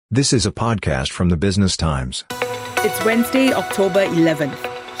This is a podcast from the Business Times. It's Wednesday, October 11th.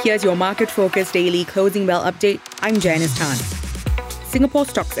 Here's your market-focused daily closing bell update. I'm Janice Tan. Singapore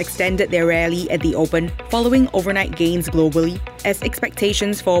stocks extended their rally at the open following overnight gains globally as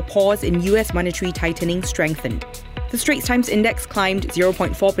expectations for a pause in US monetary tightening strengthened. The Straits Times Index climbed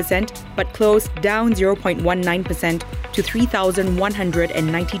 0.4% but closed down 0.19% to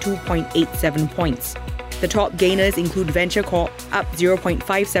 3,192.87 points. The top gainers include Venture Corp, up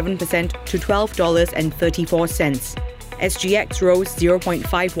 0.57% to $12.34. SGX rose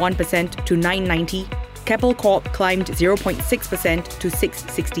 0.51% to $9.90. Keppel Corp climbed 0.6% to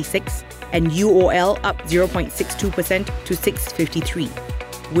 $6.66, and UOL up 0.62% to $6.53.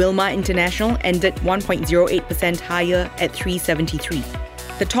 Wilmar International ended 1.08% higher at $3.73.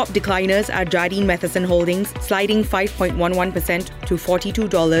 The top decliners are Jardine Matheson Holdings, sliding 5.11% to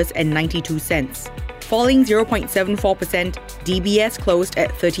 $42.92. Falling 0.74%, DBS closed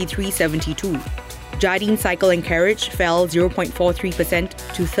at $33.72. Jardine Cycle and Carriage fell 0.43%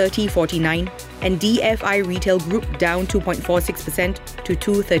 to $30.49, and DFI Retail Group down 2.46% to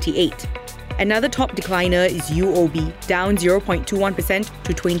 $2.38. Another top decliner is UOB, down 0.21%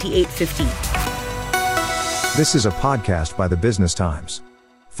 to $28.50. This is a podcast by the Business Times.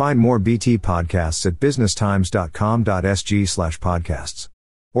 Find more BT podcasts at businesstimes.com.sg/podcasts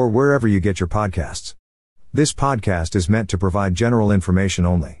or wherever you get your podcasts. This podcast is meant to provide general information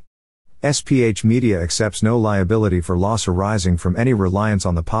only. SPH Media accepts no liability for loss arising from any reliance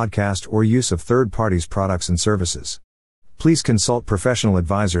on the podcast or use of third parties' products and services. Please consult professional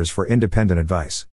advisors for independent advice.